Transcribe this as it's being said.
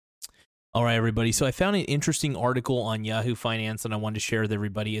All right, everybody. So I found an interesting article on Yahoo Finance and I wanted to share with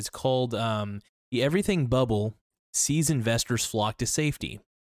everybody. It's called The Everything Bubble Sees Investors Flock to Safety.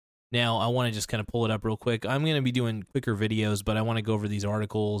 Now, I want to just kind of pull it up real quick. I'm going to be doing quicker videos, but I want to go over these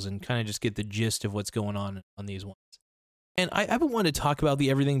articles and kind of just get the gist of what's going on these ones. And I haven't wanted to talk about the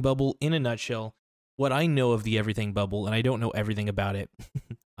Everything Bubble in a nutshell, what I know of the Everything Bubble, and I don't know everything about it.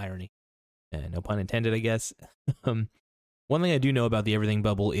 Irony. No pun intended, I guess. One thing I do know about the Everything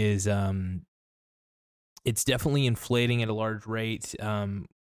Bubble is it's definitely inflating at a large rate.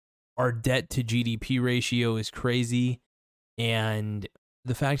 Our debt to GDP ratio is crazy, and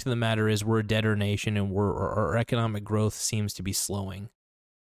the fact of the matter is we're a debtor nation, and our economic growth seems to be slowing.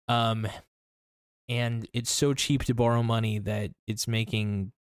 And it's so cheap to borrow money that it's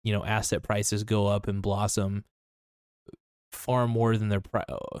making, asset prices go up and blossom far more than their price.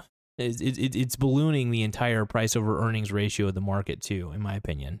 It's ballooning the entire price over earnings ratio of the market too, in my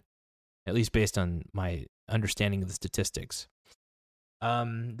opinion, at least based on my understanding of the statistics.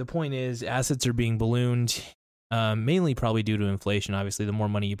 The point is assets are being ballooned, mainly probably due to inflation. Obviously, the more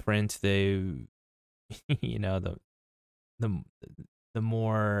money you print, the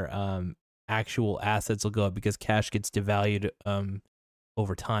more actual assets will go up because cash gets devalued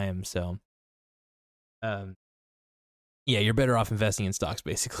over time. So, yeah, you're better off investing in stocks,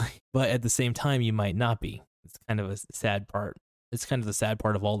 basically. But at the same time, you might not be. It's kind of a sad part. It's kind of the sad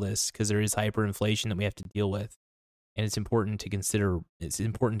part of all this because there is hyperinflation that we have to deal with, and it's important to consider. It's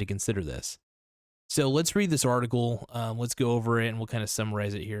important to consider this. So let's read this article. Let's go over it, and we'll kind of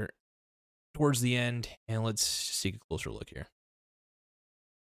summarize it here towards the end. And let's just take a closer look here.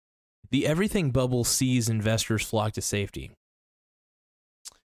 The Everything Bubble Sees Investors Flock to Safety.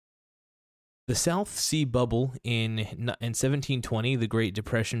 The South Sea Bubble in 1720, the Great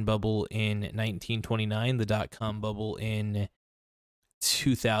Depression Bubble in 1929, the dot-com bubble in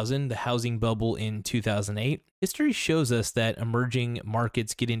 2000, the housing bubble in 2008. History shows us that emerging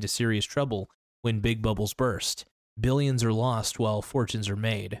markets get into serious trouble when big bubbles burst. Billions are lost while fortunes are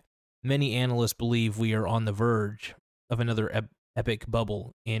made. Many analysts believe we are on the verge of another epic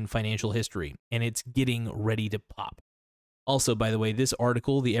bubble in financial history, and it's getting ready to pop. Also, by the way, this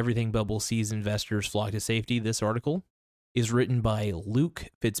article, The Everything Bubble Sees Investors Flock to Safety, this article is written by Luke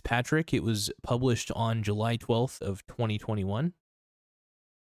Fitzpatrick. It was published on July 12th of 2021.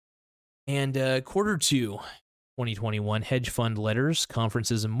 And quarter 2, 2021, hedge fund letters,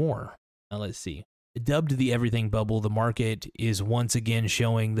 conferences, and more. Now let's see. Dubbed the Everything Bubble, the market is once again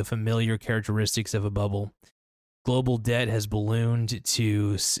showing the familiar characteristics of a bubble. Global debt has ballooned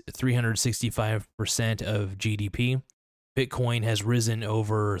to 365% of GDP. Bitcoin has risen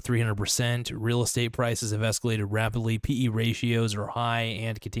over 300%. Real estate prices have escalated rapidly. PE ratios are high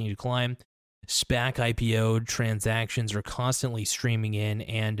and continue to climb. SPAC IPO transactions are constantly streaming in,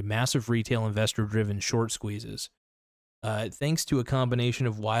 and massive retail investor-driven short squeezes. Thanks to a combination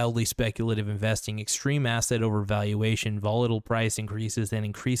of wildly speculative investing, extreme asset overvaluation, volatile price increases, and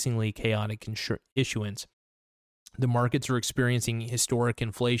increasingly chaotic issuance, the markets are experiencing historic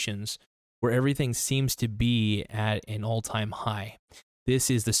inflations where everything seems to be at an all-time high.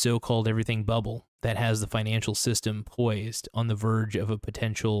 This is the so-called everything bubble that has the financial system poised on the verge of a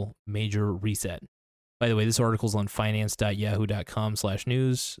potential major reset. By the way, this article is on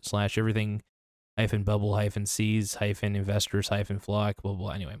finance.yahoo.com/news/everything-bubble-sees-investors-flock, blah, blah,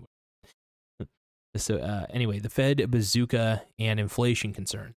 anyway. So anyway, the Fed bazooka and inflation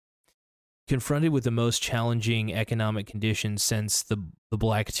concern. Confronted with the most challenging economic conditions since the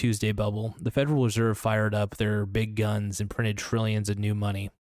Black Tuesday bubble, the Federal Reserve fired up their big guns and printed trillions of new money.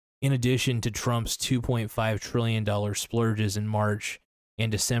 In addition to Trump's $2.5 trillion splurges in March and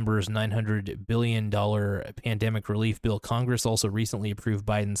December's $900 billion pandemic relief bill, Congress also recently approved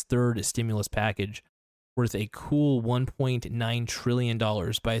Biden's third stimulus package worth a cool $1.9 trillion.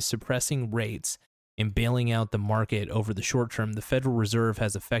 By suppressing rates and bailing out the market over the short term, the Federal Reserve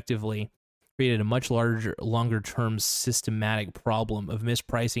has effectively created a much longer-term systematic problem of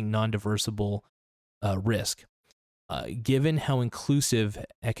mispricing non-diversible risk. Given how inclusive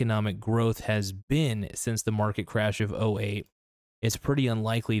economic growth has been since the market crash of 2008, it's pretty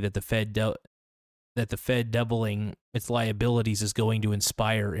unlikely that the Fed doubling its liabilities is going to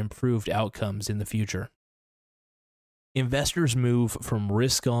inspire improved outcomes in the future. Investors move from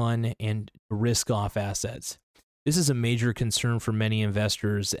risk-on and risk-off assets. This is a major concern for many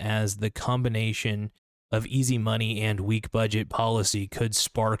investors, as the combination of easy money and weak budget policy could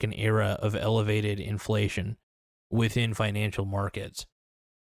spark an era of elevated inflation within financial markets.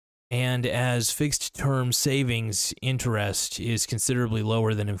 And as fixed-term savings interest is considerably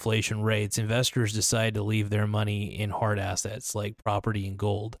lower than inflation rates, investors decide to leave their money in hard assets like property and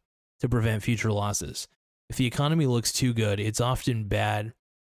gold. to prevent future losses. If the economy looks too good, it's often bad.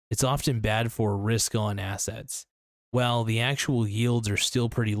 It's often bad for risk-on assets. While the actual yields are still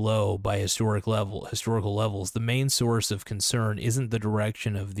pretty low by historical levels, the main source of concern isn't the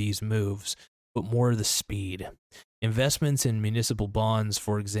direction of these moves, but more the speed. Investments in municipal bonds,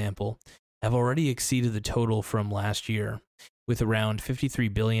 for example, have already exceeded the total from last year, with around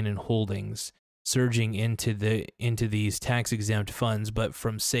 $53 billion in holdings surging into these tax-exempt funds, but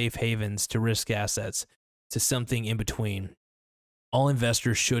from safe havens to risk assets to something in between. All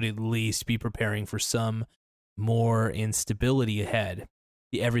investors should at least be preparing for some more instability ahead,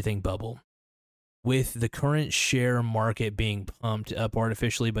 the everything bubble. With the current share market being pumped up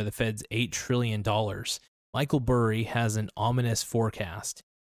artificially by the Fed's $8 trillion, Michael Burry has an ominous forecast.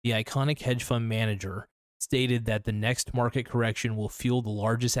 The iconic hedge fund manager stated that the next market correction will fuel the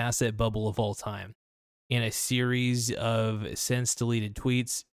largest asset bubble of all time. In a series of since-deleted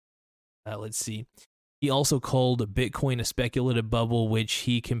tweets, he also called Bitcoin a speculative bubble, which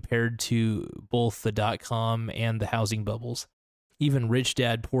he compared to both the dot-com and the housing bubbles. Even Rich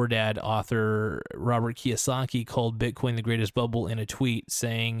Dad, Poor Dad author Robert Kiyosaki called Bitcoin the greatest bubble in a tweet,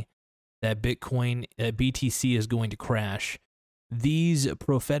 saying that BTC is going to crash. These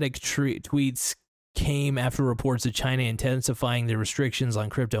prophetic tweets came after reports of China intensifying their restrictions on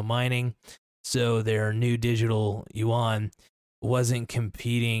crypto mining, so their new digital yuan wasn't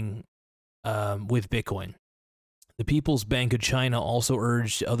competing with Bitcoin. The People's Bank of China also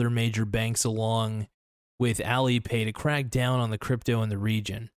urged other major banks along with Alipay to crack down on the crypto in the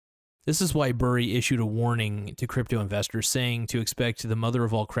region. This is why Burry issued a warning to crypto investors, saying to expect the mother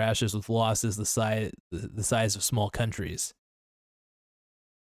of all crashes with losses the size of small countries.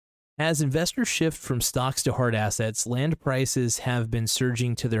 As investors shift from stocks to hard assets, land prices have been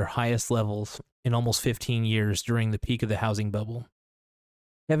surging to their highest levels in almost 15 years during the peak of the housing bubble.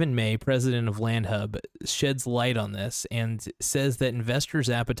 Kevin May, president of LandHub, sheds light on this and says that investors'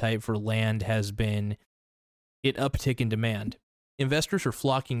 appetite for land has been an uptick in demand. Investors are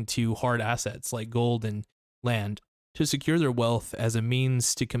flocking to hard assets like gold and land to secure their wealth as a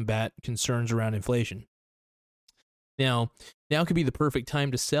means to combat concerns around inflation. Now could be the perfect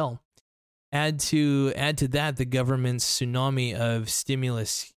time to sell. Add to that the government's tsunami of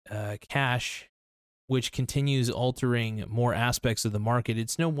stimulus cash, which continues altering more aspects of the market.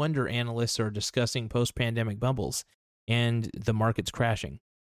 It's no wonder analysts are discussing post-pandemic bubbles and the market's crashing.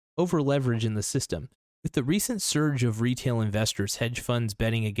 Over-leverage in the system. With the recent surge of retail investors, hedge funds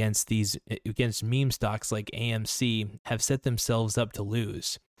betting against meme stocks like AMC have set themselves up to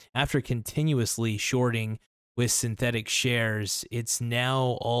lose. After continuously shorting with synthetic shares, it's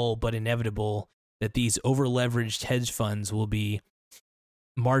now all but inevitable that these over-leveraged hedge funds will be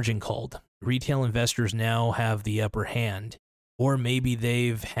margin called. Retail investors now have the upper hand, or maybe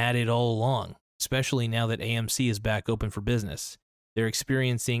they've had it all along, especially now that AMC is back open for business. They're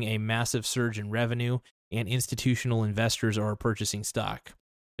experiencing a massive surge in revenue, and institutional investors are purchasing stock.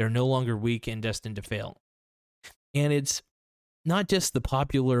 They're no longer weak and destined to fail. And it's not just the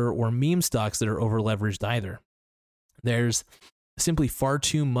popular or meme stocks that are over-leveraged either. There's simply far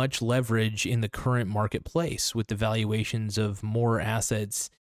too much leverage in the current marketplace, with the valuations of more assets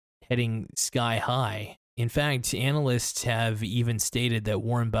heading sky high. In fact, analysts have even stated that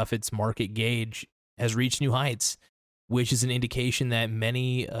Warren Buffett's market gauge has reached new heights, which is an indication that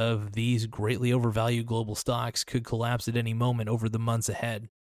many of these greatly overvalued global stocks could collapse at any moment over the months ahead.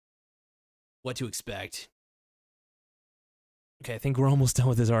 What to expect? Okay, I think we're almost done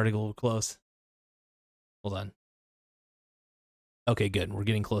with this article. We're close. Hold on. Okay, good. We're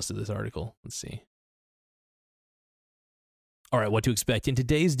getting close to this article. Let's see. All right, what to expect. In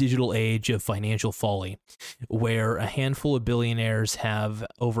today's digital age of financial folly, where a handful of billionaires have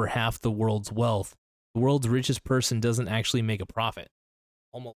over half the world's wealth, the world's richest person doesn't actually make a profit.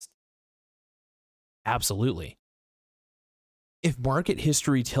 Almost. Absolutely. If market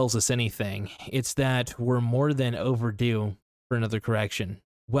history tells us anything, it's that we're more than overdue for another correction.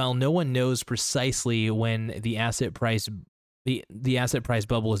 While no one knows precisely when the asset price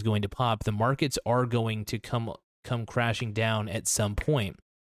bubble is going to pop, the markets are going to come crashing down at some point.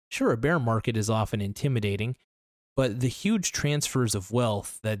 Sure, a bear market is often intimidating, but the huge transfers of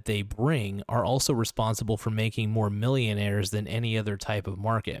wealth that they bring are also responsible for making more millionaires than any other type of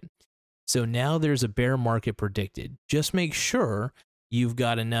market. So now there's a bear market predicted. Just make sure you've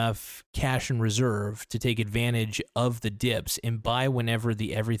got enough cash in reserve to take advantage of the dips and buy whenever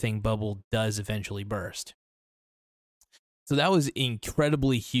the everything bubble does eventually burst. So that was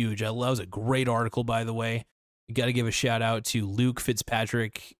incredibly huge. That was a great article, by the way. You got to give a shout out to Luke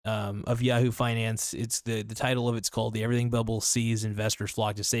Fitzpatrick of Yahoo Finance. It's the title of it's called "The Everything Bubble Sees Investors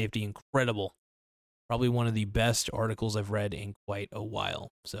Flock to Safety." Incredible. Probably one of the best articles I've read in quite a while.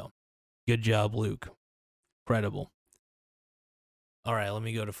 So good job, Luke. Incredible. All right, let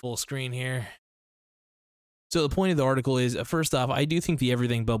me go to full screen here. So the point of the article is, first off, I do think the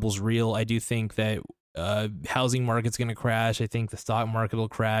everything bubble's real. I do think that housing market's going to crash. I think the stock market will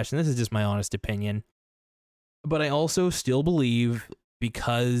crash. And this is just my honest opinion. But I also still believe,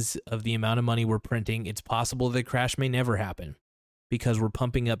 because of the amount of money we're printing, it's possible that crash may never happen, because we're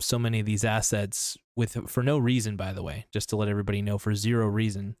pumping up so many of these assets for no reason, by the way, just to let everybody know, for zero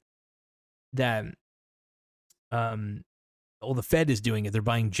reason, that the Fed is doing it. They're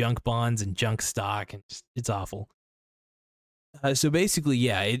buying junk bonds and junk stock, and it's awful. So basically,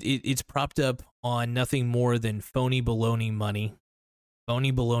 yeah, it's propped up on nothing more than phony baloney money,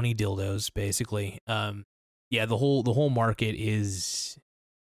 phony baloney dildos, basically. Yeah, the whole market is,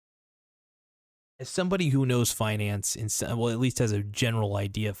 as somebody who knows finance, well, at least has a general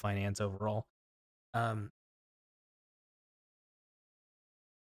idea of finance overall,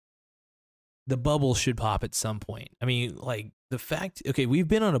 the bubble should pop at some point. I mean, like, the fact, okay, we've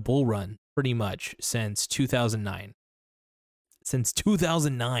been on a bull run pretty much since 2009. Since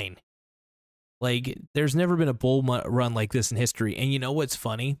 2009. Like, there's never been a bull run like this in history. And you know what's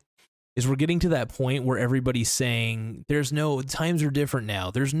funny? Is we're getting to that point where everybody's saying, times are different now.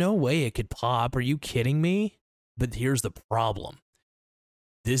 There's no way it could pop. Are you kidding me? But here's the problem.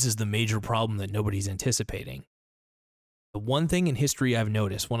 This is the major problem that nobody's anticipating. The one thing in history I've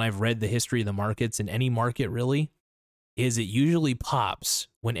noticed when I've read the history of the markets, in any market really, is it usually pops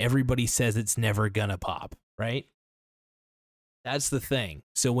when everybody says it's never gonna pop, right? That's the thing.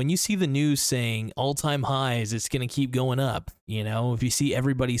 So when you see the news saying all-time highs, it's going to keep going up, if you see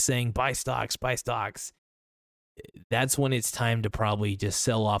everybody saying buy stocks, that's when it's time to probably just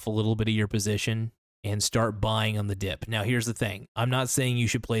sell off a little bit of your position and start buying on the dip. Now, here's the thing. I'm not saying you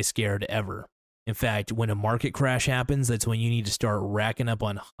should play scared ever. In fact, when a market crash happens, that's when you need to start racking up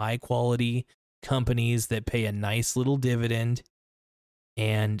on high-quality companies that pay a nice little dividend,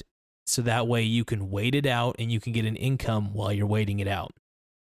 and so that way you can wait it out and you can get an income while you're waiting it out.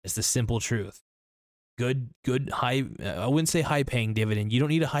 It's the simple truth. Good high, I wouldn't say high-paying dividend. You don't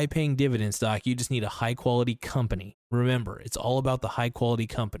need a high-paying dividend stock. You just need a high-quality company. Remember, it's all about the high-quality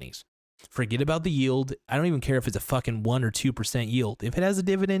companies. Forget about the yield. I don't even care if it's a fucking 1 or 2% yield. If it has a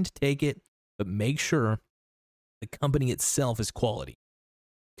dividend, take it, but make sure the company itself is quality.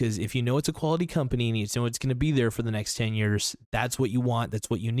 Because if you know it's a quality company and you know it's going to be there for the next 10 years, that's what you want. That's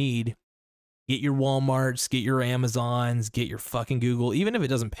what you need. Get your Walmarts, get your Amazons, get your fucking Google. Even if it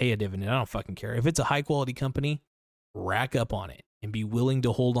doesn't pay a dividend, I don't fucking care. If it's a high quality company, rack up on it and be willing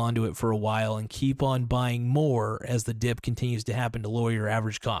to hold on to it for a while and keep on buying more as the dip continues to happen to lower your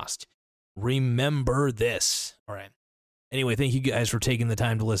average cost. Remember this. All right. Anyway, thank you guys for taking the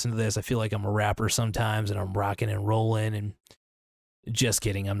time to listen to this. I feel like I'm a rapper sometimes and I'm rocking and rolling, and just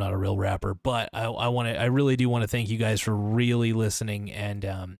kidding, I'm not a real rapper, but I really do want to thank you guys for really listening, and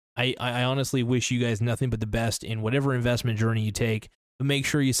I honestly wish you guys nothing but the best in whatever investment journey you take, but make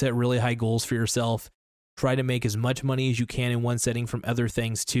sure you set really high goals for yourself. Try to make as much money as you can in one setting from other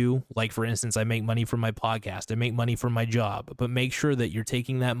things too. Like, for instance, I make money from my podcast, I make money from my job, but make sure that you're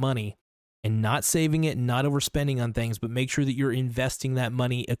taking that money and not saving it and not overspending on things, but make sure that you're investing that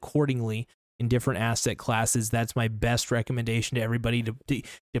money accordingly in different asset classes. That's my best recommendation to everybody,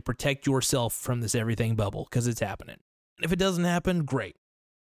 to protect yourself from this everything bubble, because it's happening. And if it doesn't happen, great.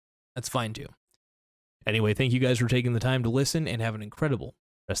 That's fine too. Anyway, thank you guys for taking the time to listen, and have an incredible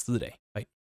rest of the day. Bye.